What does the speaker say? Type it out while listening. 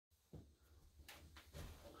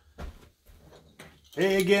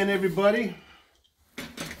Hey again, everybody.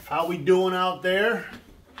 How we doing out there?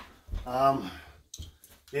 It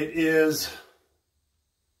is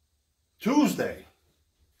Tuesday.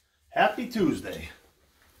 Happy Tuesday.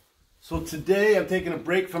 So today I'm taking a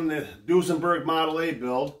break from the Duesenberg Model A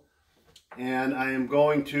build, and I am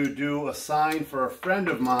going to do a sign for a friend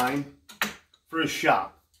of mine for his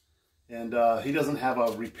shop. And he doesn't have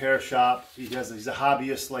a repair shop. He's a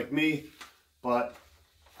hobbyist like me, but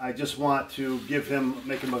I just want to give him,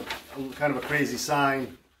 make him a kind of a crazy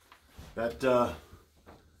sign that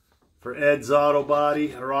for Ed's Auto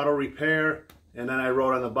Body or Auto Repair. And then I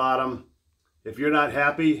wrote on the bottom, if you're not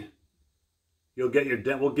happy, you'll get your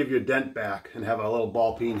dent. We'll give your dent back, and have a little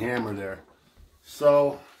ball peen hammer there.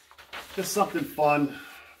 So just something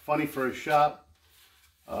funny for his shop.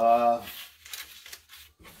 My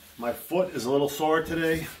foot is a little sore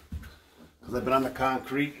today, because I've been on the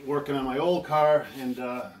concrete working on my old car, and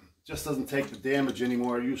just doesn't take the damage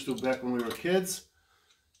anymore it used to back when we were kids.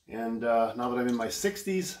 And now that I'm in my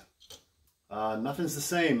 60s, nothing's the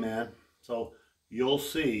same, man. So you'll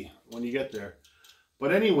see when you get there.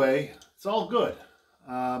 But anyway, it's all good.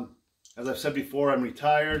 As I've said before, I'm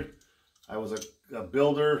retired. I was a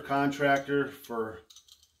builder, contractor for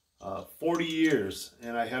 40 years,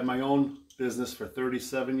 and I had my own business for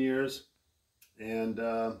 37 years, and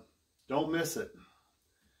don't miss it.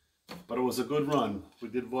 But it was a good run. We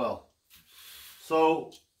did well.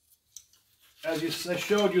 So, as I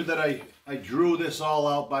showed you that I drew this all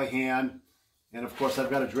out by hand, and of course I've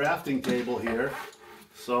got a drafting table here.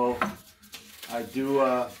 So I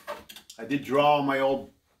did draw my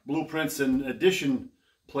old blueprints and addition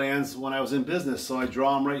plans when I was in business. So I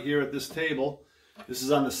draw them right here at this table. This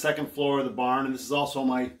is on the second floor of the barn, and this is also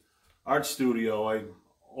my art studio. I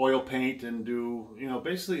oil paint and do,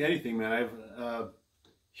 basically anything, man. I have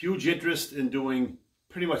huge interest in doing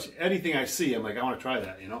pretty much anything I see. I'm like, I want to try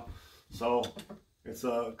that, So it's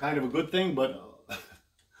a kind of a good thing, but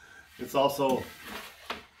it's also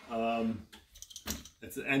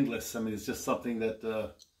it's endless. I mean, it's just something that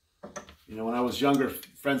when I was younger,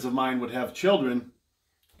 friends of mine would have children,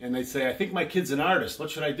 and they'd say, "I think my kid's an artist. What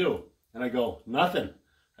should I do?" And I go, "Nothing."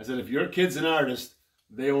 I said, "If your kid's an artist,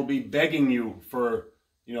 they will be begging you for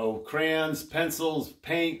crayons, pencils,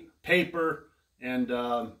 paint, paper." And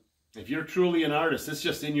if you're truly an artist, it's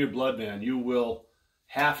just in your blood, man. You will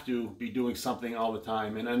have to be doing something all the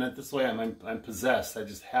time. And that's the way I'm possessed. I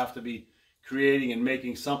just have to be creating and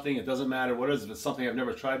making something. It doesn't matter what it is. If it's something I've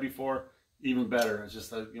never tried before, even better. It's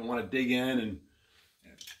just you want to dig in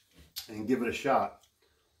and give it a shot.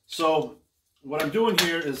 So what I'm doing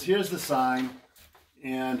here is, here's the sign.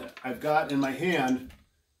 And I've got in my hand,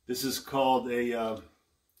 this is called a,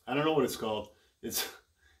 I don't know what it's called.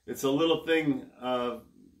 It's a little thing,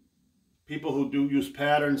 people who do use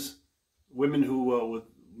patterns, women who with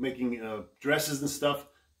making dresses and stuff,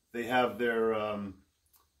 they have their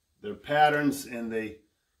patterns, and they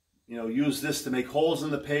use this to make holes in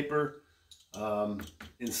the paper.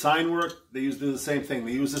 In sign work, they do the same thing.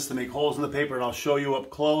 They use this to make holes in the paper, and I'll show you up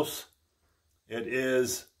close. It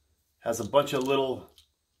has a bunch of little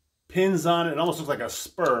pins on it. It almost looks like a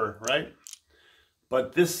spur, right?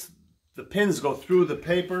 But the pins go through the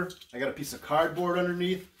paper. I got a piece of cardboard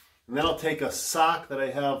underneath, and then I'll take a sock that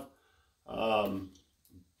I have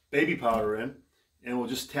baby powder in, and we'll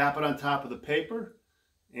just tap it on top of the paper,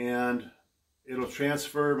 and it'll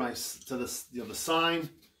transfer to the sign,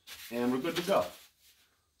 and we're good to go.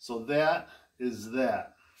 So that is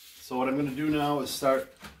that. So what I'm going to do now is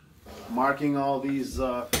start marking all these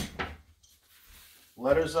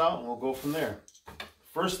letters out, and we'll go from there.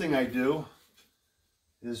 First thing I do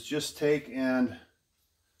is just take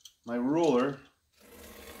my ruler,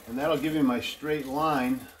 and that'll give me my straight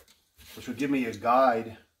line, which will give me a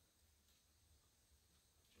guide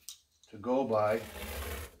to go by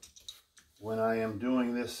when I am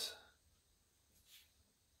doing this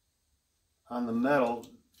on the metal.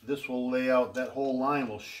 This will lay out, that whole line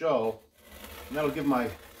will show, and that'll give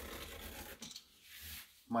my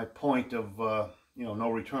point of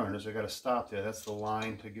no return. As I got to stop there. That's the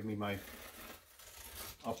line to give me my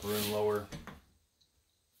upper and lower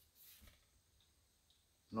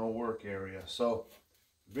no work area. So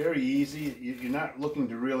very easy. You're not looking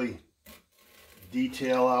to really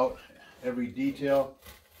detail out every detail.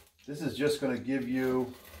 This is just going to give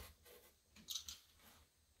you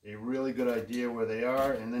a really good idea where they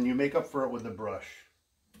are, and then you make up for it with the brush.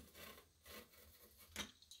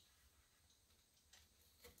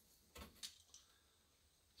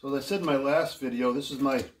 So as I said in my last video,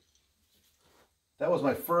 that was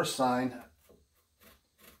my first sign,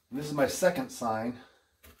 and this is my second sign.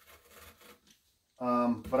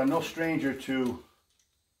 But I'm no stranger to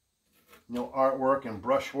you know, artwork and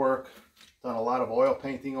brushwork. Done a lot of oil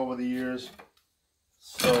painting over the years.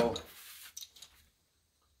 So,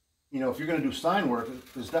 you know, if you're going to do sign work,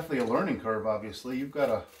 there's definitely a learning curve, obviously. You've got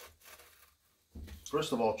to,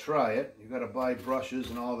 first of all, try it. You've got to buy brushes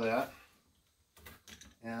and all that.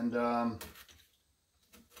 And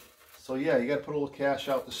so, yeah, you got to put a little cash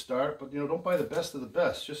out to start. But, you know, don't buy the best of the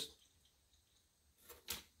best. Just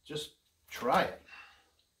try it.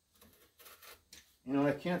 You know,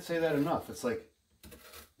 I can't say that enough. It's like,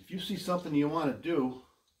 if you see something you want to do,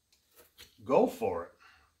 go for it.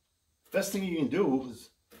 Best thing you can do is,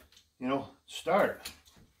 you know, start.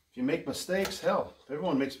 If you make mistakes, hell,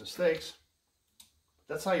 everyone makes mistakes.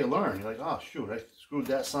 That's how you learn. You're like, oh, shoot, I screwed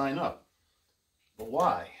that sign up. But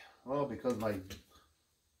why? Well, because my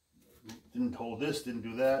didn't hold this, didn't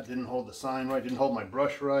do that, didn't hold the sign right, didn't hold my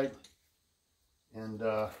brush right. And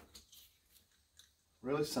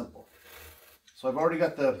really simple. So I've already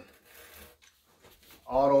got the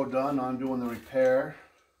auto done on doing the repair.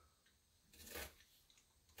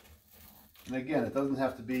 And again, it doesn't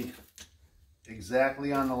have to be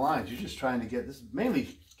exactly on the lines. You're just trying to get, this is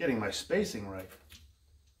mainly getting my spacing right.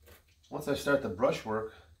 Once I start the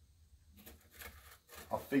brushwork,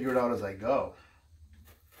 I'll figure it out as I go.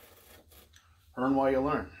 Learn while you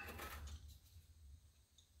learn.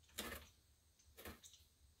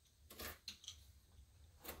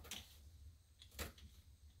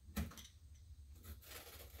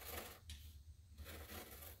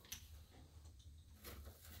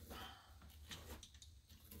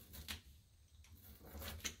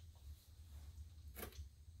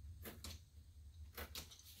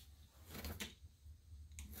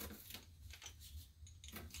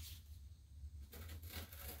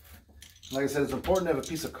 Like I said, it's important to have a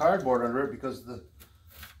piece of cardboard under it because the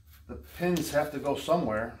pins have to go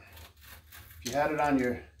somewhere. If you had it on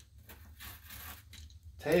your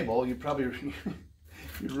table, you'd probably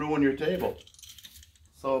you'd ruin your table.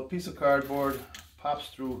 So a piece of cardboard pops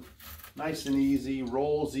through nice and easy,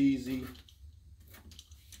 rolls easy.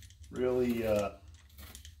 Really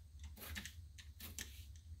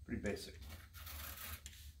pretty basic.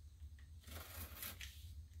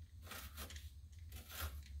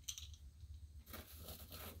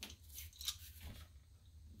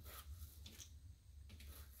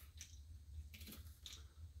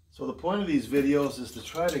 So the point of these videos is to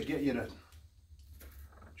try to get you to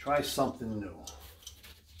try something new.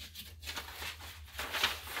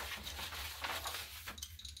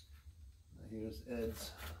 Here's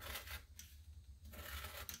Ed's.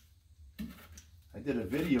 I did a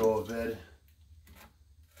video of Ed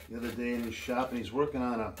the other day in his shop, and he's working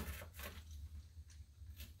on a, I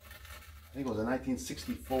think it was a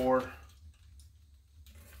 1964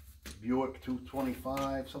 Buick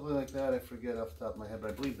 225, something like that. I forget off the top of my head, but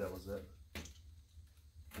I believe that was it.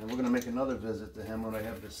 And we're going to make another visit to him when I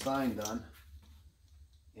have this sign done.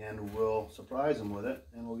 And we'll surprise him with it.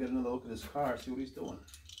 And we'll get another look at his car, see what he's doing.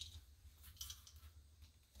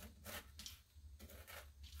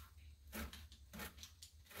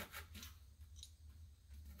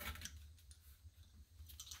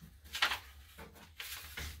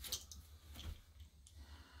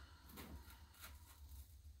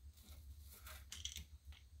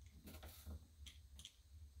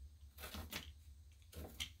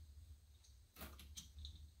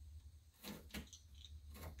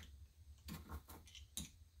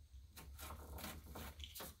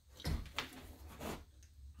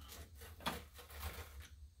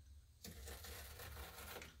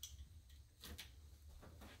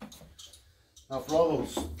 Now for all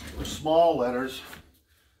those small letters,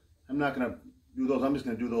 I'm not going to do those. I'm just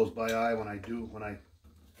going to do those by eye when I do it.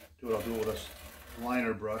 I'll do it with a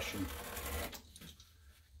liner brush.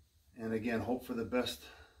 And again, hope for the best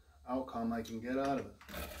outcome I can get out of it.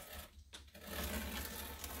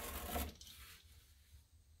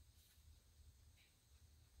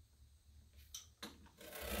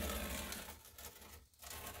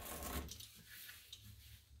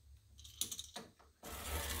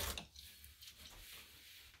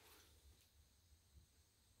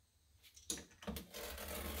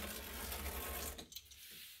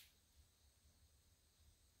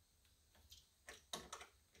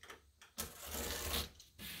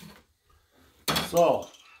 So,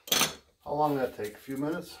 how long did that take? A few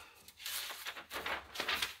minutes?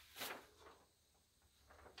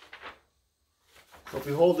 So if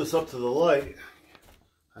we hold this up to the light,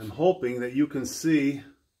 I'm hoping that you can see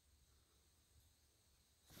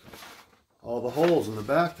all the holes in the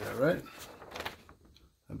back there, right?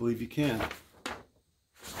 I believe you can.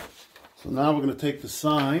 So now we're going to take the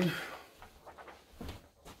sign .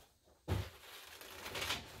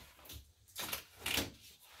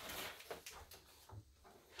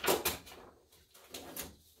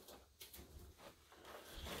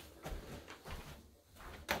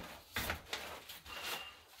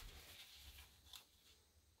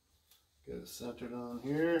 it centered on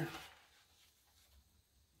here.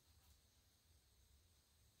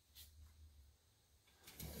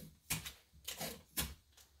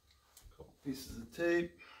 Couple pieces of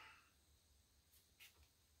tape.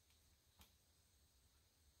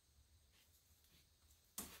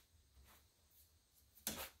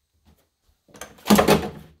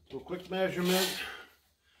 So quick measurement,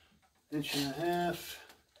 1.5 inches,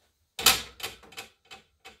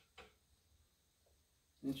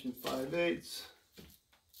 1 5/8 inches.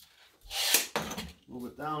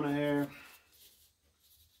 Move it down a hair.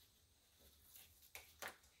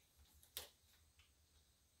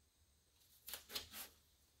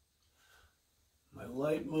 My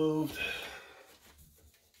light moved.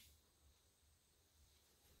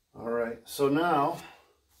 All right, so now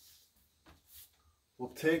we'll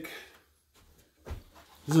take,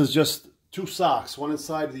 this is just 2 socks, one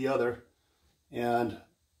inside the other, and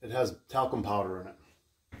it has talcum powder in it.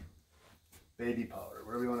 Baby powder,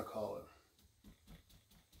 whatever you want to call it.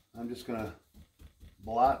 I'm just going to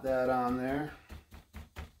blot that on there.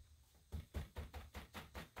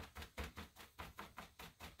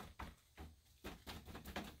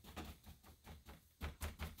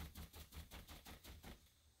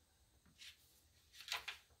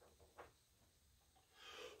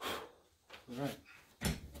 All right,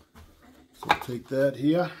 so take that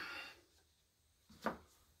here.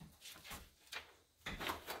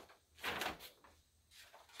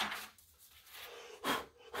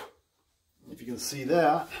 If you can see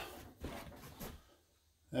that,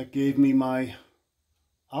 that gave me my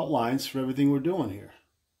outlines for everything we're doing here.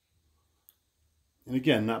 And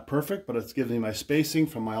again, not perfect, but it's giving me my spacing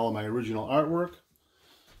from all of my original artwork.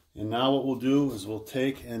 And now what we'll do is we'll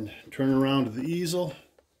take and turn around to the easel,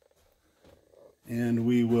 and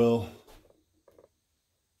we will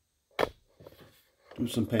do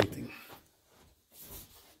some painting.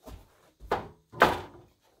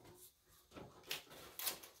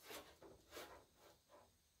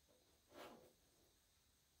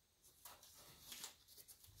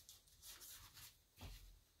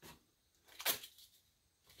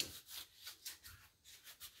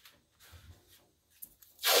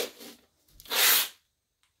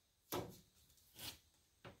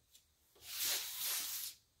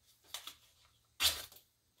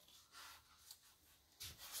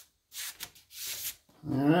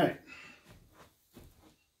 All right.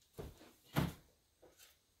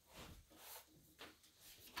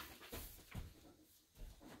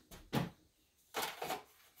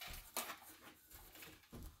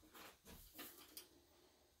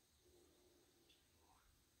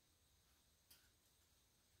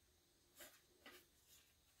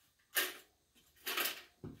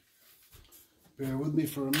 Bear with me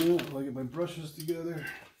for a minute while I get my brushes together.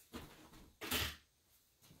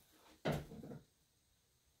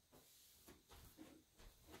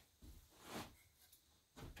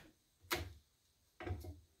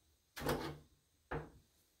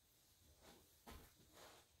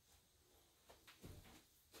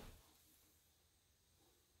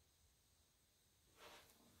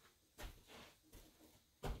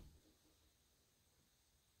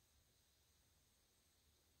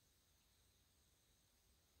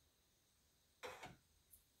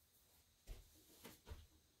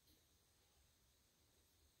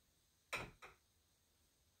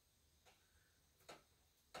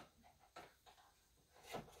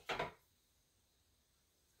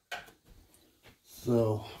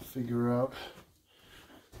 So figure out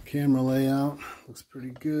camera layout, looks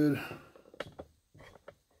pretty good.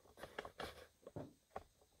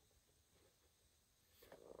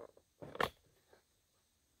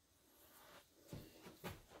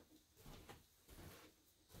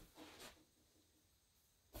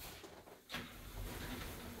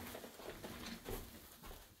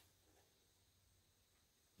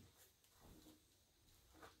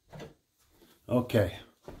 Okay,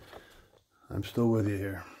 I'm still with you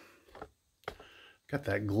here. Got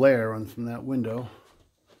that glare on from that window.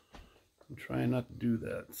 I'm trying not to do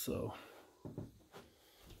that, so.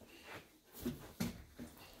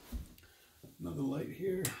 Another light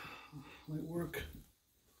here might work.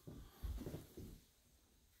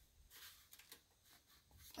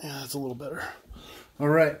 Yeah, that's a little better. All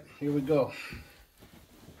right, here we go.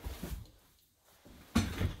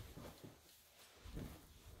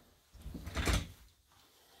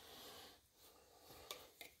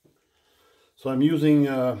 So I'm using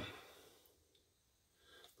the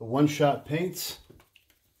one-shot paints.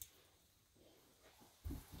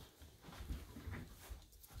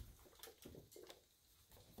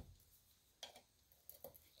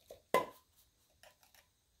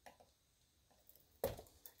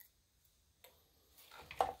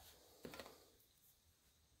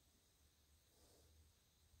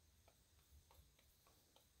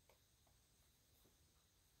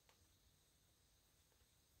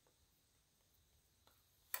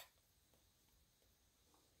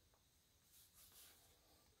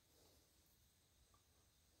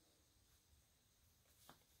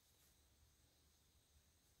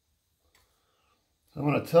 I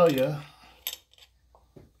want to tell you,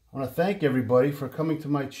 I want to thank everybody for coming to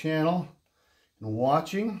my channel and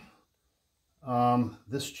watching.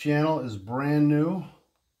 This channel is brand new.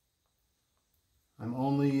 I've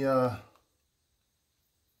only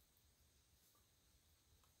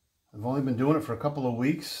been doing it for a couple of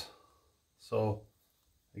weeks. So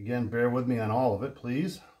again, bear with me on all of it,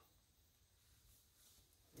 please.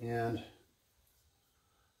 And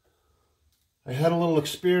I had a little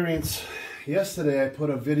experience yesterday. I put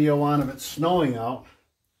a video on of it snowing out,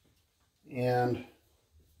 and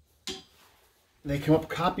they came up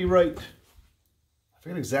copyright. I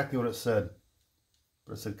forget exactly what it said,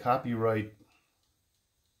 but it said copyright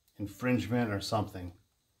infringement or something.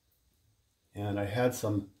 And I had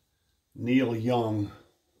some Neil Young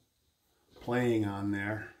playing on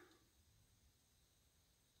there.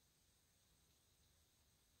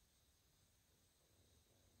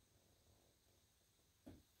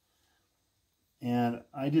 And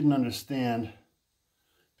I didn't understand,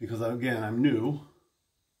 because again, I'm new.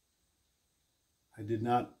 I did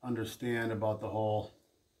not understand about the whole,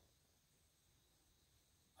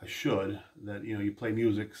 I should, that, you know, you play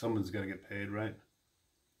music, someone's got to get paid, right?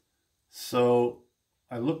 So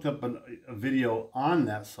I looked up a video on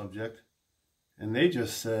that subject, and they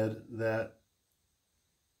just said that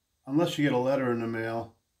unless you get a letter in the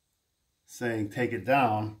mail saying take it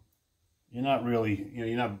down, you're not really,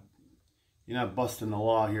 you know, you're not busting the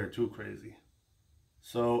law here too crazy.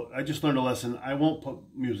 So I just learned a lesson. I won't put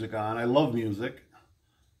music on. I love music.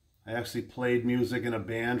 I actually played music in a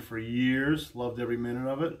band for years. Loved every minute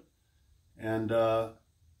of it. And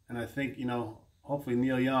I think, you know, hopefully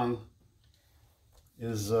Neil Young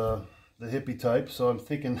is the hippie type. So I'm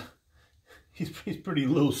thinking he's pretty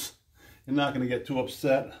loose and not going to get too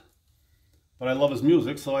upset. But I love his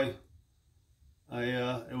music, so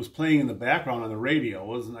it was playing in the background on the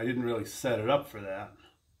radio. I didn't really set it up for that.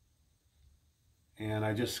 And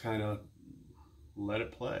I just kind of let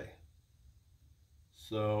it play.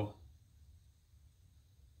 So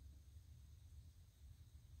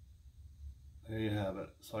there you have it.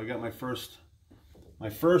 So I got my first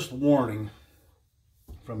warning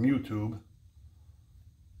from YouTube.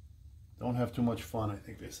 Don't have too much fun, I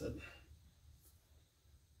think they said.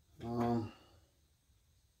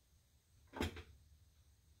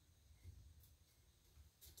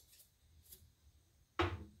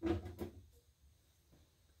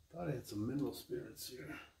 Thought I had some mineral spirits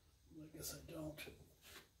here. I guess I don't.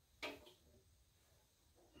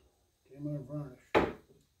 Came out of varnish.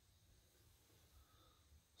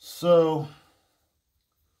 So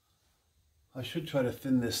I should try to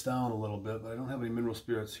thin this down a little bit, but I don't have any mineral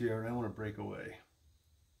spirits here, and I want to break away.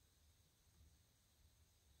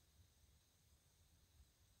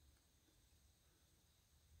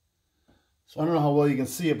 So I don't know how well you can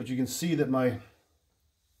see it, but you can see that my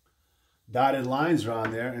dotted lines are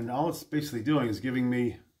on there, and all it's basically doing is giving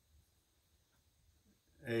me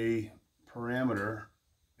a parameter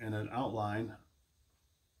and an outline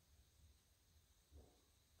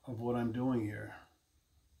of what I'm doing here.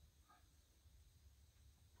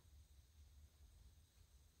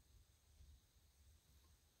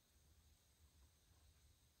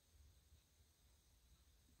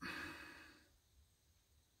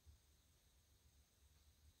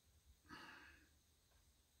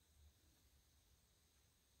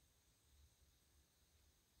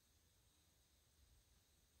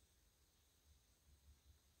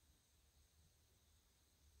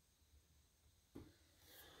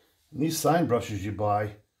 And these sign brushes you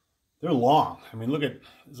buy, they're long. I mean, look at,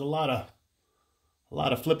 there's a lot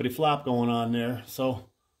of flippity flop going on there. So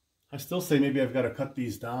I still say maybe I've got to cut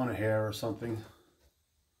these down a hair or something.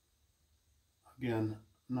 Again,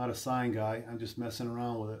 I'm not a sign guy. I'm just messing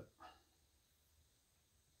around with it.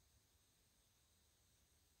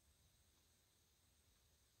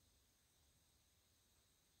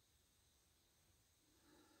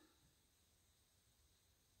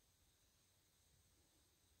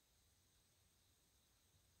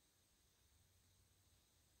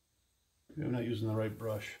 Maybe I'm not using the right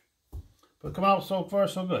brush. But come out so far,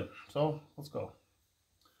 so good. So let's go.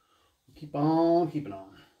 Keep on keeping on.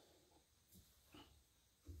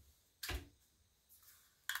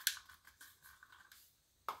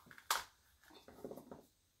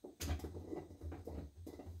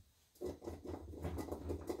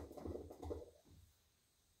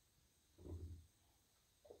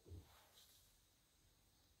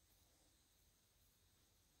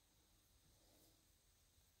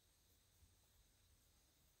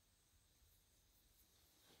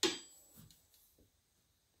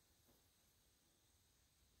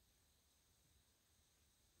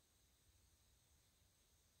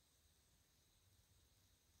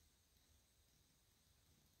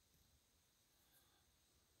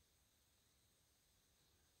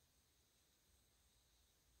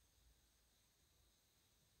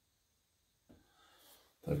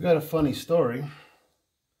 I've got a funny story.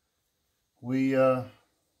 A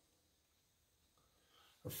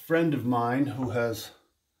friend of mine who has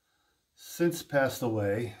since passed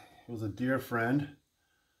away, he was a dear friend,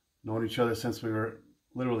 known each other since we were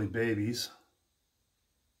literally babies,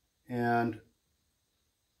 and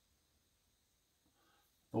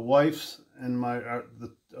the wife's and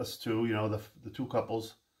us two, you know, the two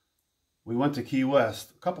couples, we went to Key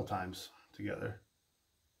West a couple times together,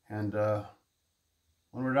 and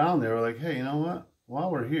when we're down there, we're like, hey, you know what?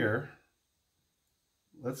 While we're here,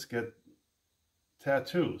 let's get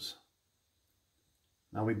tattoos.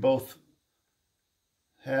 Now we both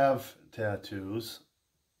have tattoos,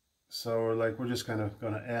 so we're like, we're just kind of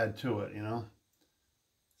going to add to it, you know?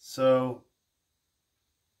 So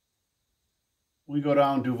we go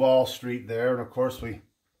down Duval Street there, and of course we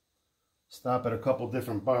stop at a couple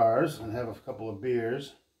different bars and have a couple of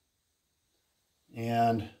beers,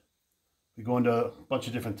 and we go into a bunch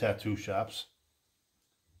of different tattoo shops,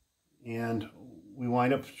 and we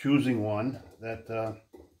wind up choosing one that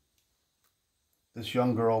this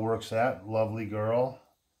young girl works at. Lovely girl.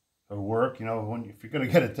 Her work, you know, if you're going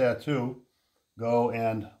to get a tattoo, go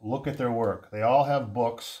and look at their work. They all have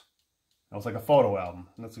books. It's like a photo album,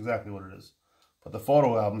 and that's exactly what it is. But the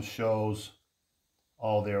photo album shows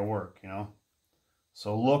all their work, you know.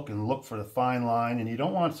 So look for the fine line, and you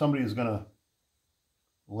don't want somebody who's going to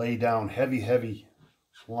lay down heavy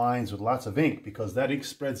lines with lots of ink, because that ink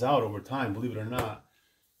spreads out over time. Believe it or not,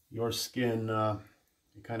 your skin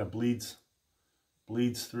it kind of bleeds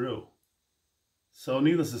through. So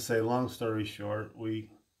needless to say, long story short, we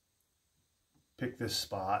picked this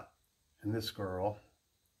spot and this girl,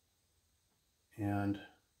 and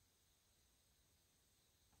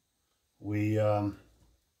we you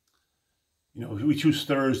know, we choose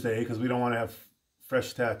Thursday because we don't want to have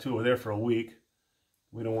fresh tattoo. We're there for a week.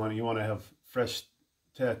 You want to have fresh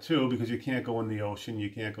tattoo because you can't go in the ocean, you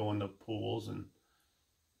can't go in the pools, and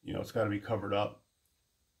you know, it's got to be covered up.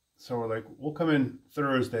 So we're like, we'll come in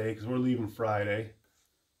Thursday because we're leaving Friday,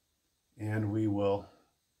 and we will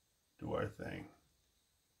do our thing.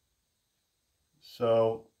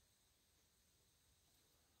 So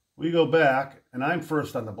we go back, and I'm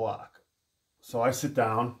first on the block. So I sit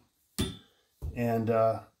down, and you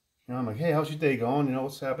know, I'm like, hey, how's your day going? You know,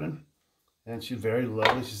 what's happening? And she's very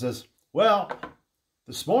lovely. She says, well,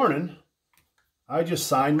 this morning, I just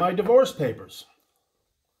signed my divorce papers.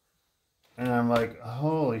 And I'm like,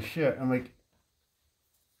 holy shit. I'm like,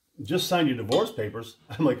 just signed your divorce papers?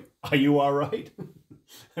 I'm like, are you all right?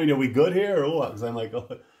 I mean, are we good here or what? Because I'm like,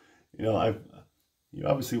 oh, you know, you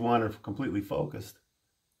obviously want her completely focused.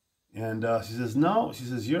 And she says, no. She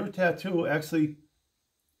says, your tattoo actually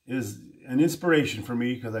is an inspiration for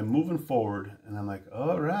me because I'm moving forward. And I'm like,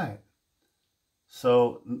 all right.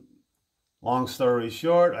 So, long story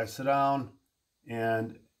short, I sit down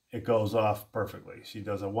and it goes off perfectly. She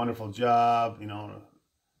does a wonderful job, you know,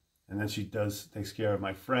 and then she takes care of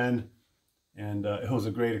my friend, and it was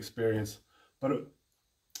a great experience. But,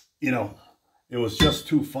 you know, it was just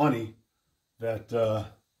too funny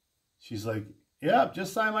that she's like, yeah,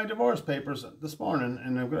 just signed my divorce papers this morning,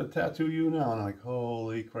 and I'm going to tattoo you now. And I'm like,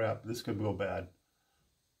 holy crap, this could go bad.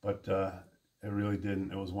 But it really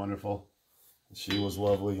didn't. It was wonderful. She was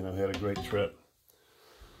lovely, you know, had a great trip.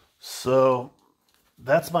 So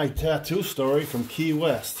that's my tattoo story from Key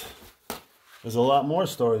West. There's a lot more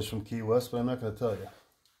stories from Key West, but I'm not going to tell you.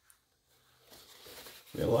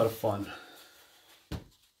 We had a lot of fun.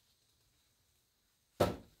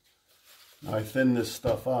 Now I thinned this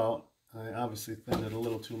stuff out. I obviously thinned it a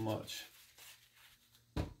little too much.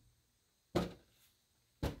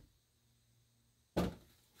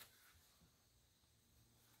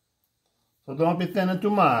 So don't be thinning too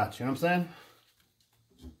much, you know what I'm saying?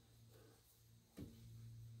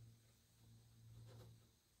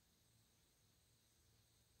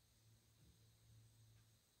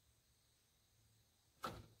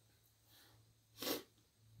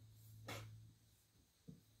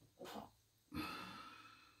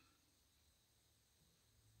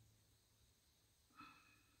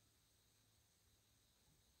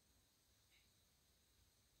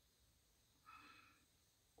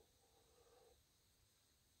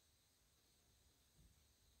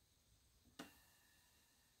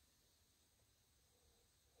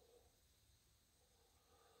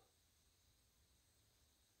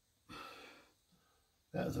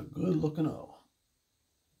 That is a good looking O.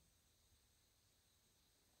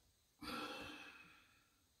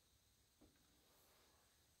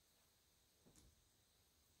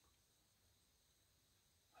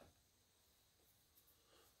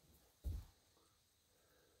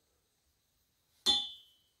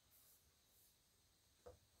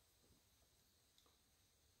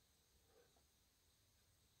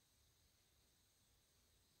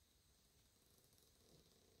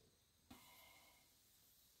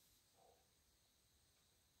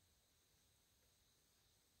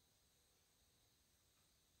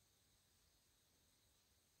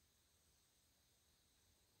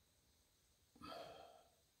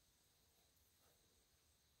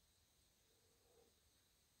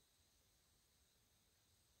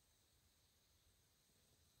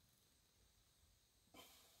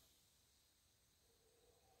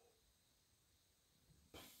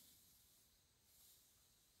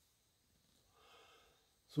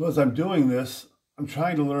 So as I'm doing this, I'm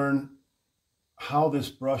trying to learn how this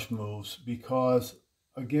brush moves because,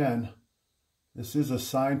 again, this is a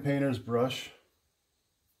sign painter's brush.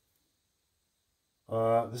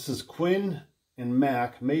 This is Quinn and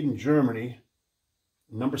Mac, made in Germany,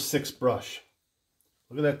 number 6 brush.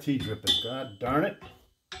 Look at that tea dripping. God darn it.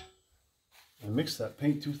 I mixed that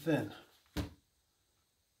paint too thin.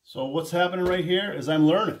 So what's happening right here is I'm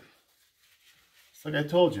learning. It's like I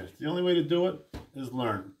told you, the only way to do it is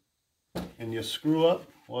learn. And you screw up,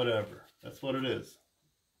 whatever. That's what it is.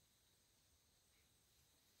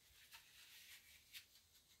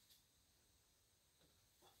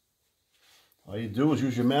 All you do is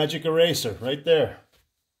use your magic eraser right there.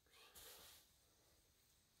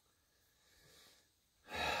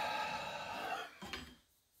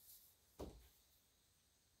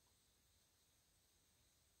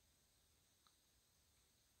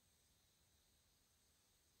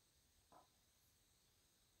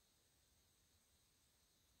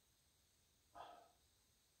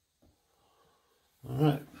 All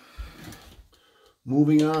right,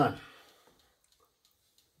 moving on.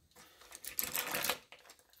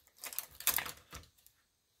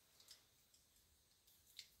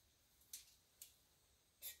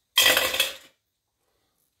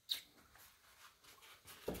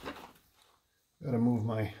 Got to move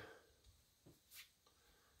my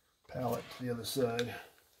palette to the other side.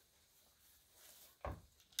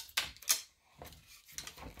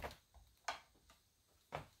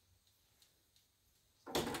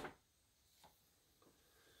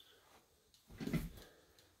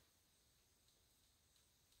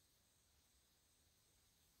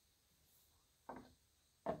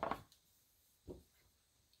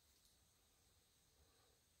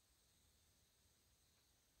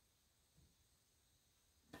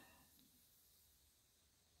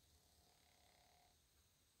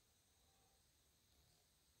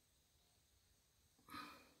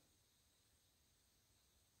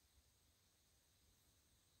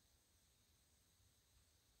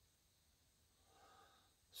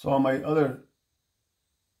 So on my other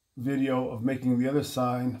video of making the other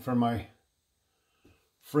sign for my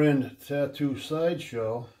friend Tattoo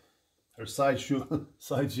Sideshow, or Sideshow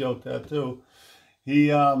Tattoo, he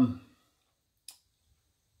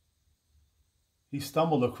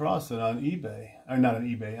stumbled across it on eBay, or not on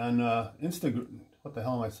eBay, on Instagram. What the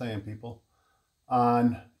hell am I saying, people?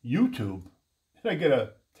 On YouTube. And I get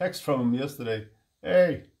a text from him yesterday.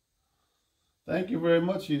 Hey, thank you very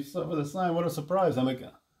much for the sign. What a surprise. I'm like,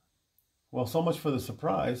 well, so much for the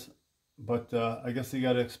surprise, but I guess you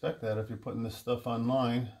got to expect that if you're putting this stuff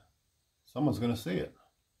online, someone's going to see it.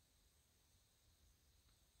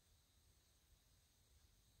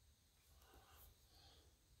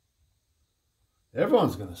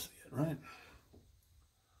 Everyone's going to see it, right?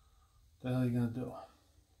 What the hell are you going to do?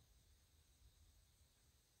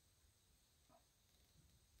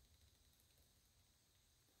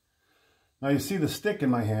 Now you see the stick in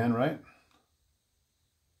my hand, right?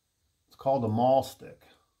 Called a maul stick.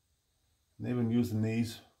 And they've been using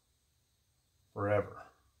these forever.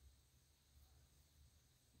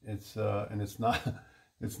 It's and it's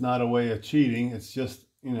not a way of cheating. It's just,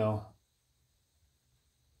 you know,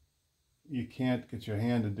 you can't get your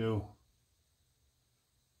hand to do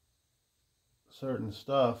certain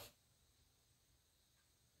stuff,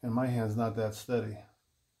 and my hand's not that steady.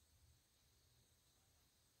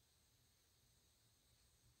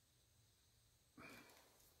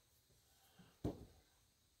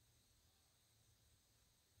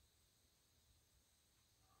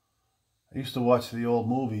 I used to watch the old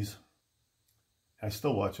movies. I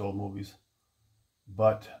still watch old movies.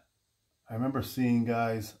 But I remember seeing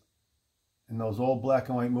guys in those old black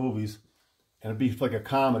and white movies, and it'd be like a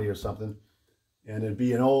comedy or something, and it'd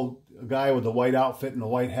be a guy with a white outfit and a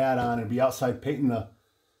white hat on, and be outside painting the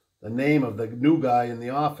name of the new guy in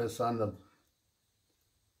the office on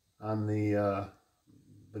the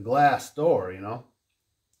glass door, you know.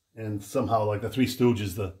 And somehow, like the Three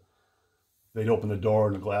Stooges, they'd open the door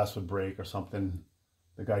and the glass would break or something.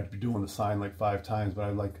 The guy'd be doing the sign like 5 times, but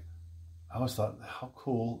I always thought, how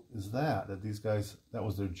cool is that? That these guys, that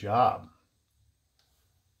was their job,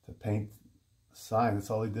 to paint signs. That's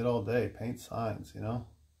all they did all day, paint signs, you know?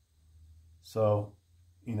 So,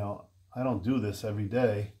 you know, I don't do this every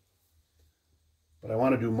day, but I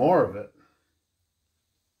want to do more of it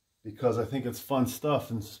because I think it's fun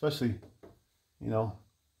stuff, and especially, you know,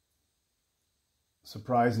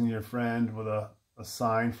 surprising your friend with a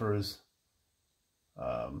sign for his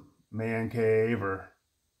man cave or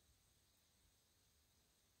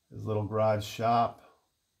his little garage shop.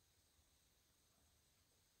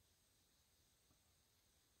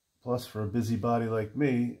 Plus, for a busybody like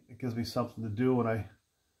me, it gives me something to do when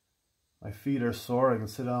my feet are sore. I can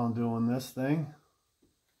sit down doing this thing.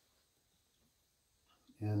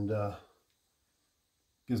 And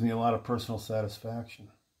gives me a lot of personal satisfaction.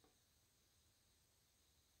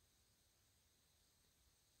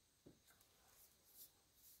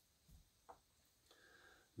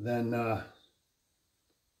 Then,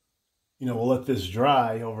 we'll let this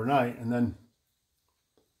dry overnight, and then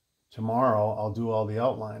tomorrow I'll do all the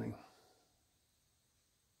outlining.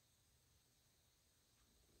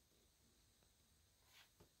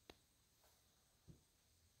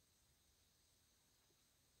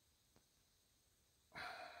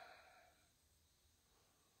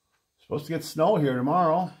 Supposed to get snow here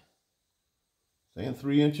tomorrow. Saying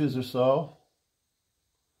 3 inches or so.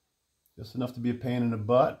 Just enough to be a pain in the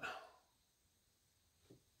butt.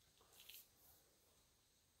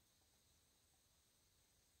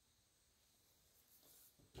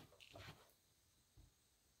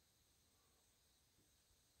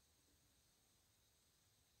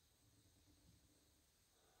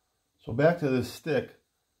 So back to this stick.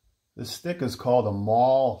 This stick is called a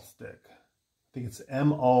Mohl stick. I think it's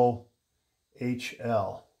M-O-H-L.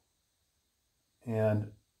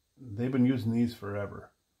 And they've been using these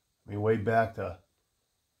forever. I mean, way back to,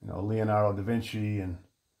 Leonardo da Vinci and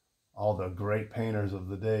all the great painters of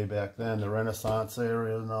the day back then, the Renaissance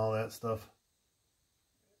area and all that stuff.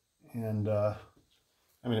 And,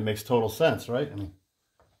 it makes total sense, right?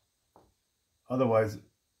 Otherwise,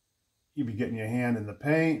 you'd be getting your hand in the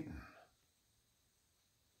paint.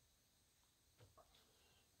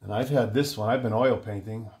 And I've had this one. I've been oil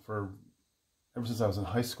painting ever since I was in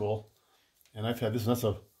high school. And I've had this one. That's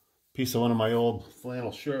a piece of one of my old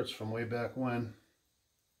flannel shirts from way back when.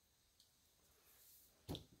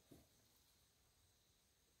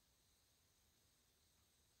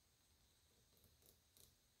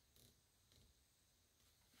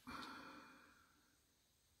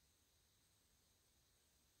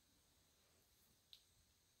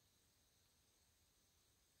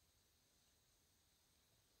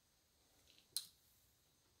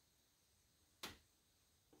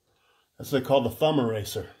 That's what they call the thumb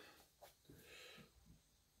eraser.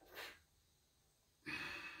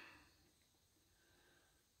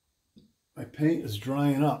 My paint is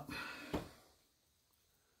drying up.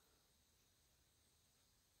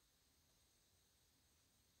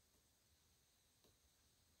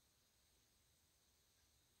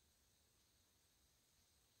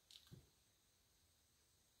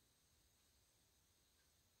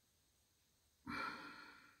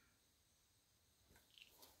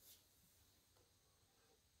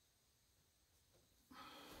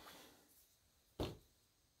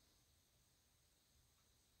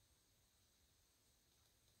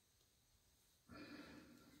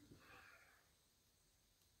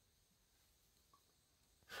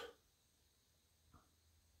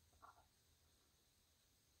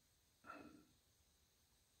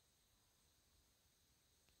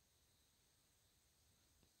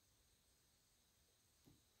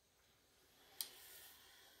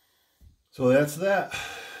 So that's that.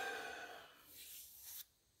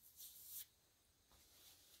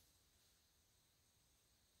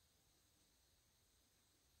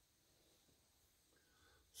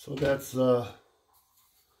 So that's the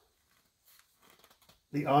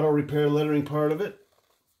auto repair lettering part of it.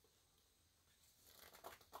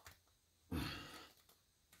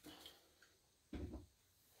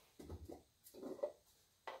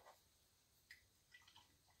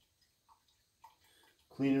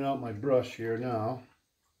 Cleaning out my brush here now.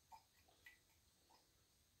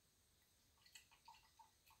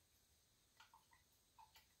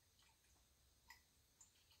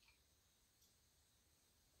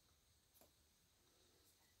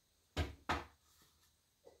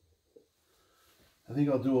 I think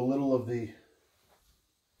I'll do a little of the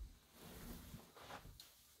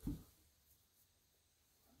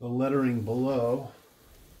lettering below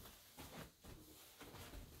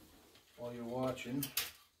while you're watching.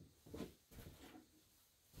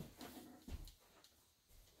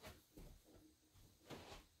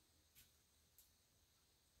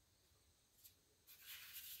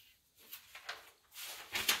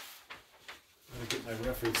 I'm gonna get my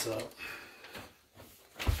reference out.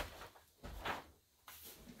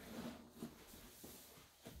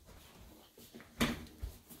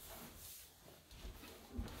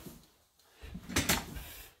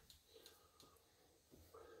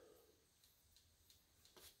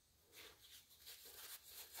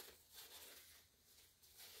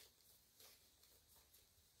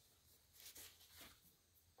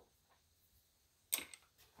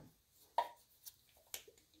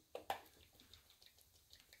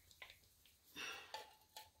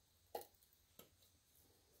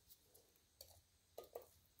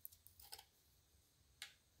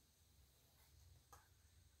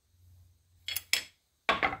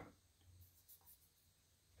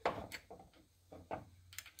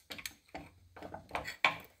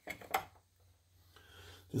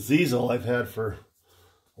 This easel I've had for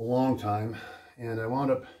a long time, and I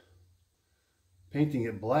wound up painting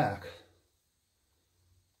it black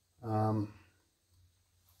because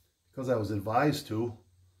I was advised to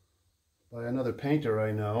by another painter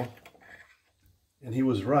I know, and he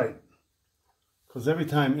was right. Because every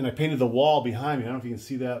time, and I painted the wall behind me, I don't know if you can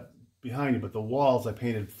see that behind you, but the walls I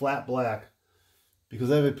painted flat black because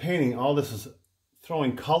I've been painting, all this is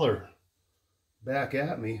throwing color back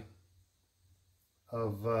at me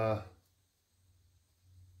of,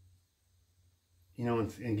 you know,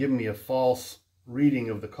 and giving me a false reading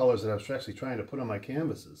of the colors that I was actually trying to put on my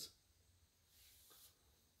canvases.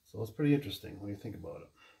 So it's pretty interesting when you think about it.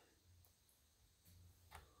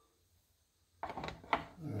 All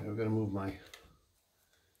right, I've got to move my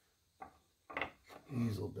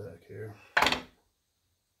easel back here.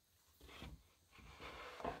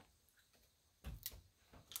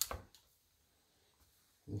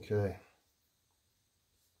 Okay.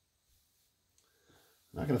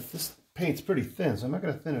 I'm not gonna. This paint's pretty thin, so I'm not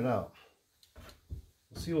gonna thin it out.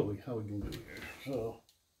 Let's see how we can do here. So.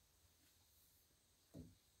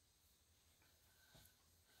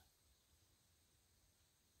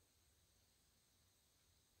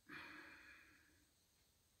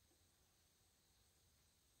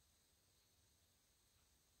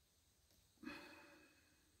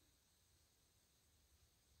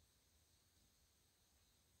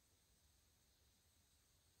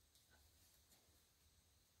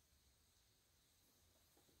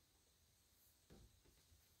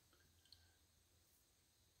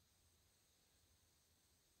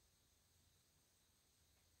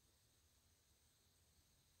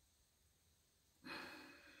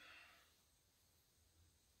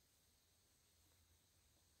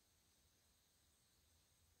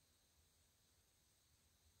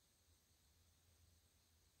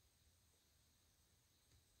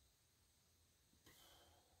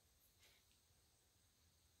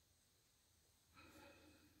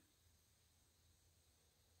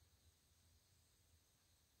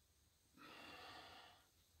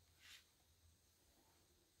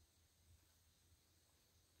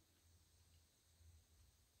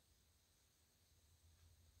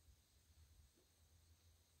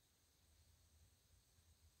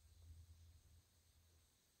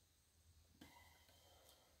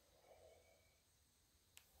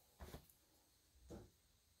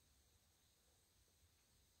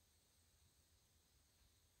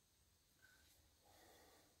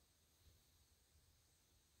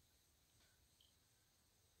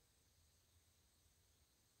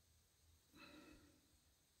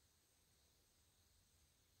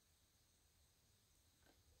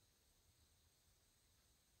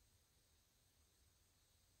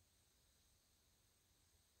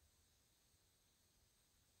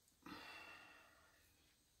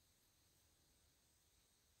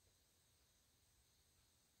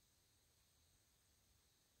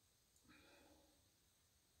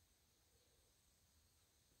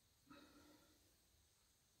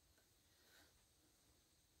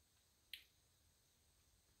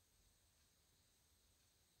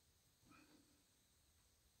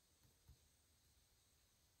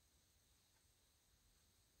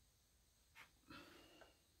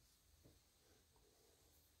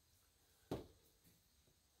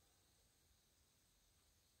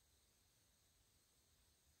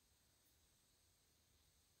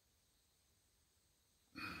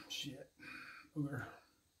 Shit. Booger.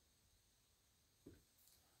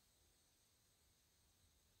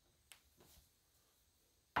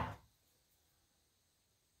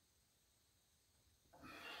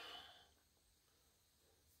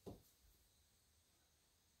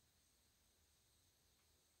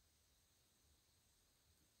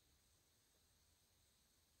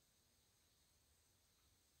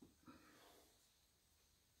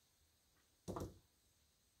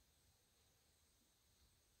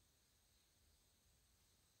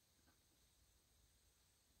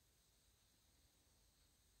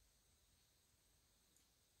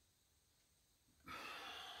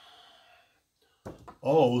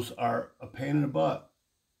 O's are a pain in the butt,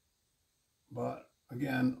 but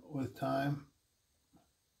again, with time,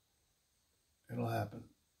 it'll happen.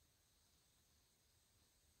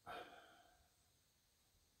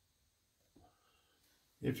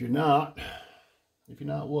 If you're not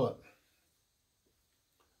what?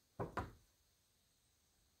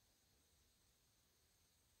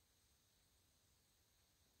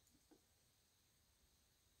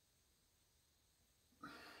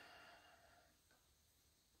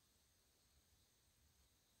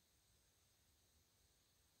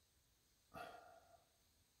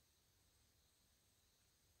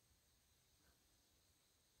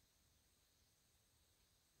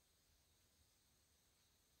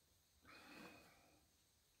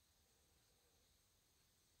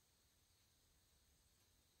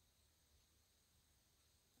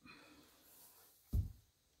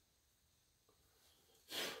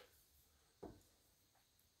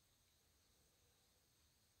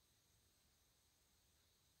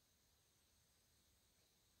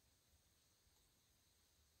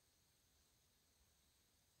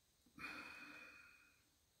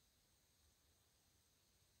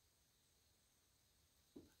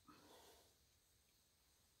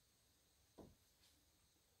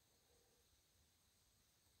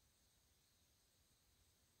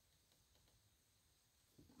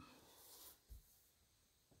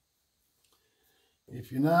 If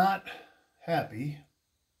you're not happy,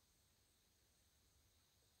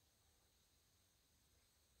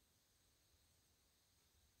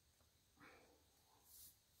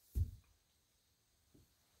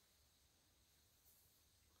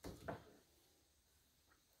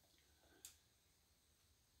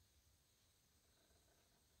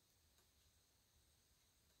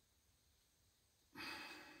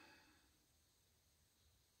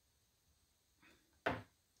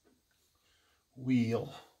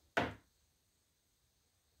 wheel.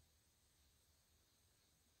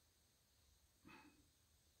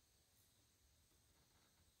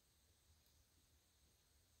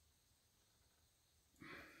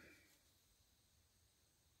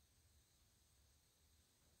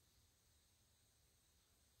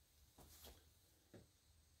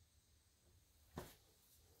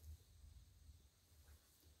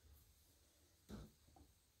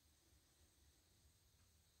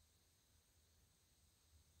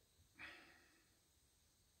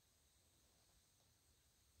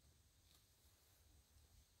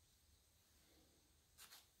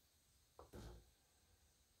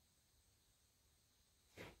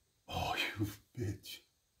 Oh, you bitch.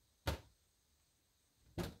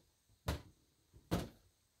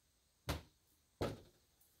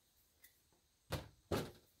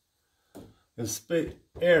 There's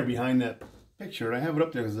air behind that picture. I have it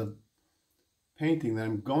up there as a painting that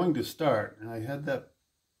I'm going to start. And I had that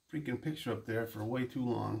freaking picture up there for way too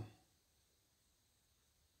long.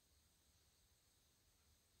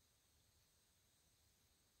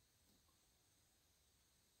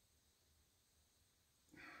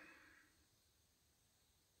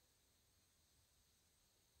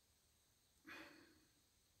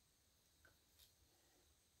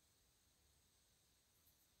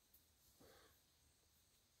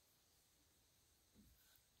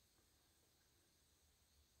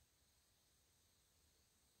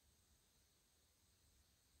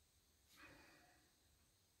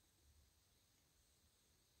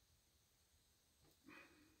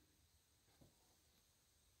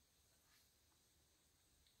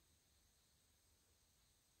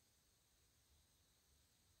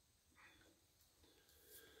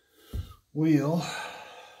 Wheel.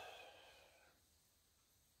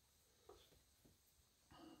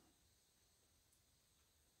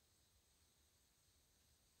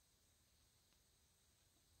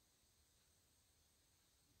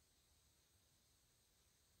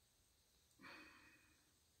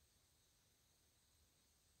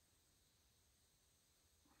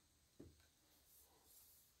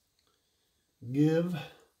 Give.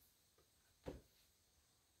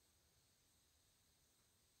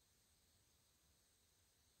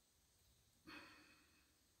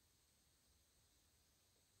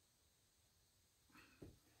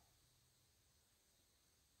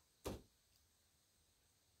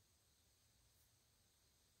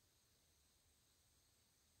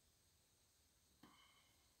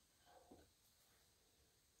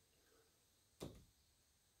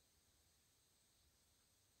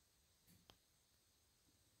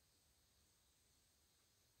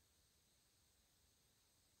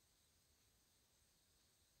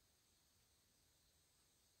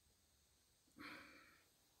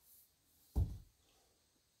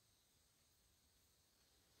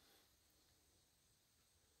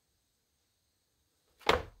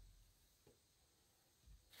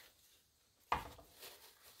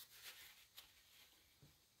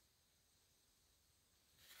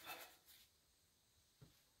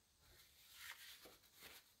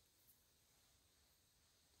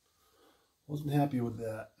 Wasn't happy with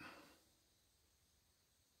that.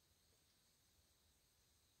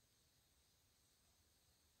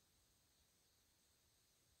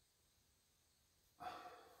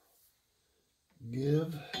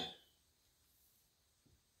 Give.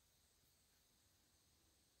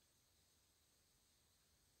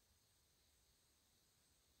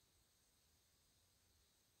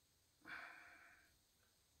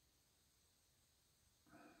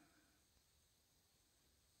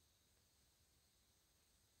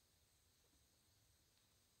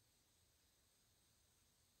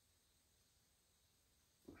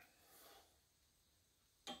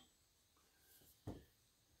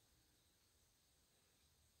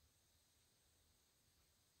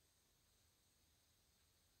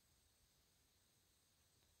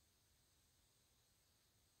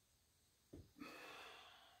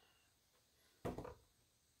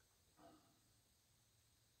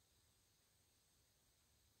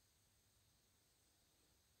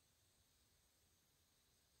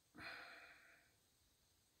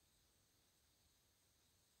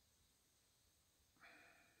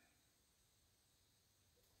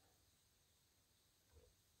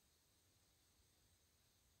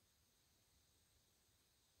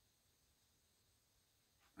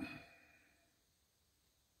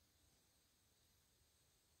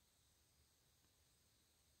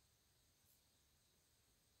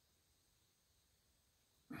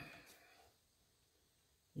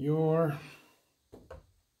 your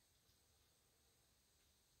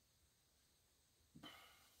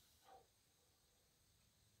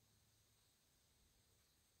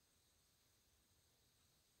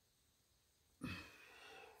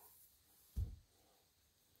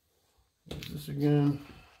what's this again?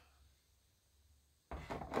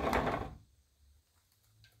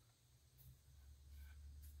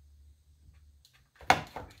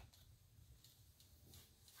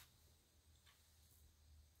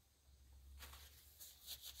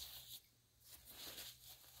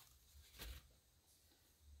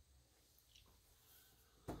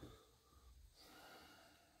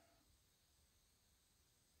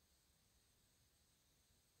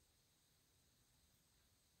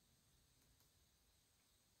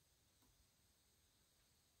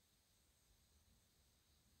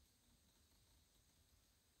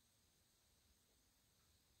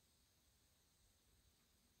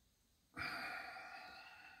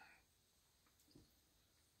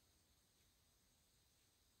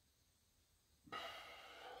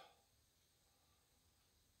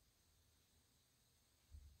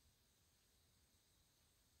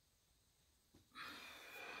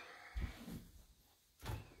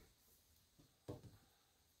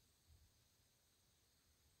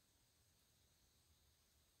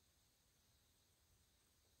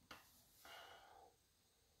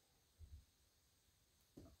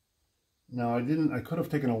 Now I could have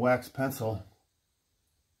taken a wax pencil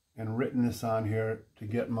and written this on here to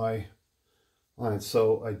get my lines.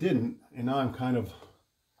 So I didn't, and now I'm kind of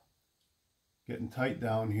getting tight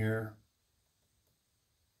down here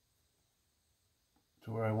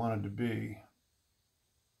to where I wanted to be.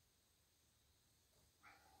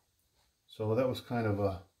 So that was kind of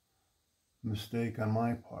a mistake on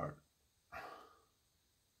my part.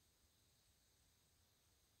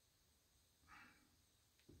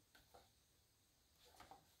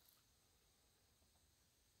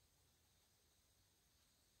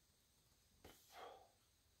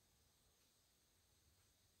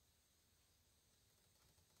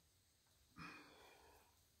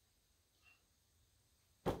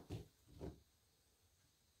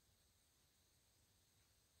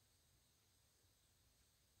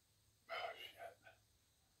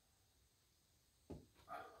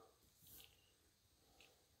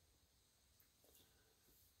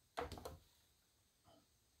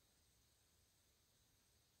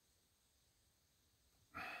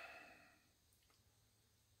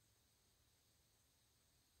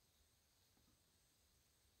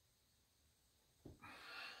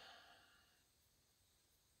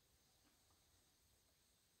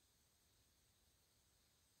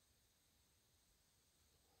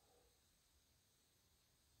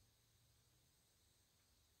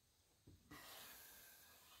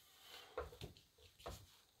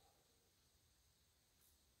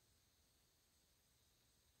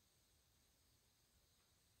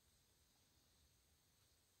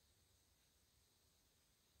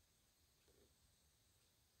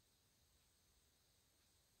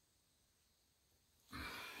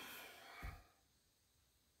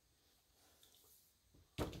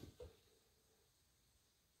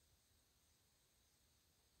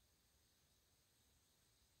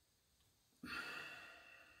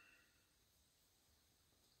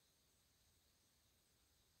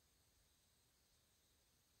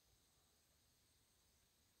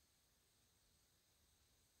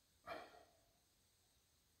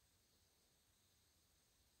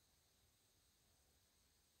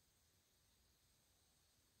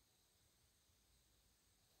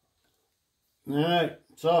 All right,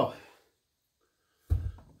 so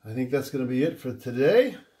I think that's going to be it for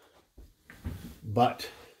today, but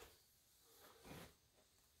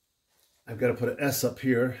I've got to put an S up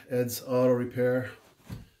here, Ed's Auto Repair.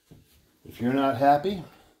 If you're not happy,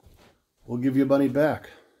 we'll give your money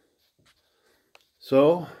back.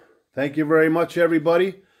 So, thank you very much,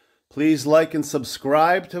 everybody. Please like and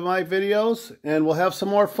subscribe to my videos, and we'll have some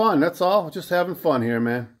more fun. That's all, just having fun here,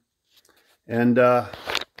 man. And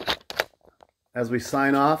as we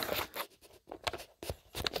sign off,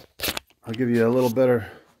 I'll give you a little better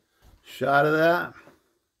shot of that.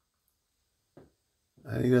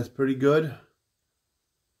 I think that's pretty good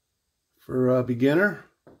for a beginner.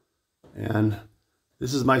 And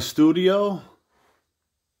this is my studio.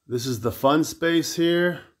 This is the fun space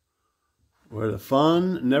here, where the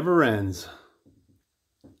fun never ends.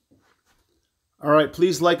 All right,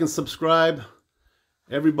 please like and subscribe.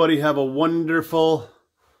 Everybody have a wonderful,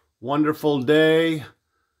 wonderful day.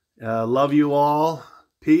 Love you all.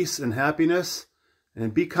 Peace and happiness.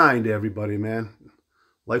 And be kind to everybody, man.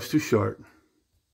 Life's too short.